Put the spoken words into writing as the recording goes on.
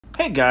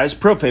Hey guys,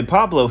 Profe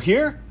Pablo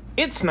here.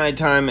 It's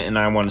nighttime and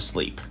I want to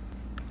sleep.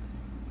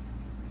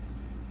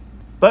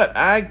 But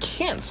I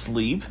can't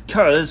sleep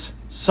because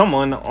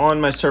someone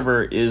on my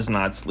server is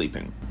not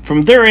sleeping.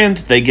 From their end,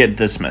 they get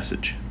this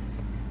message.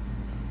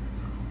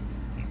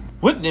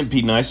 Wouldn't it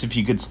be nice if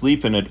you could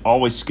sleep and it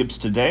always skips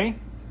today?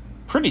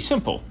 Pretty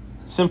simple.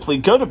 Simply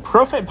go to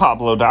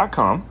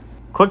ProfePablo.com,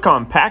 click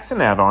on Packs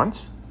and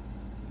Add-ons,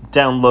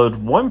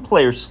 download One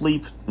Player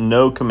Sleep,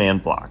 no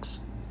command blocks.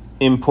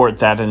 Import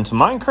that into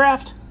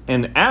Minecraft,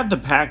 and add the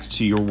pack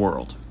to your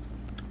world.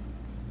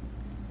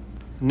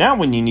 Now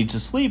when you need to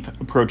sleep,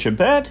 approach a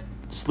bed,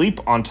 sleep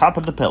on top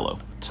of the pillow.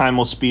 Time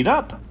will speed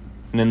up,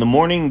 and in the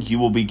morning you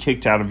will be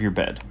kicked out of your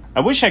bed.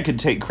 I wish I could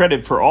take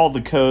credit for all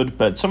the code,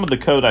 but some of the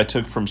code I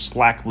took from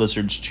Slack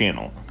Lizard's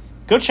channel.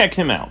 Go check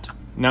him out.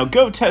 Now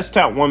go test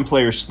out One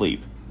Player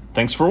Sleep.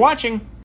 Thanks for watching!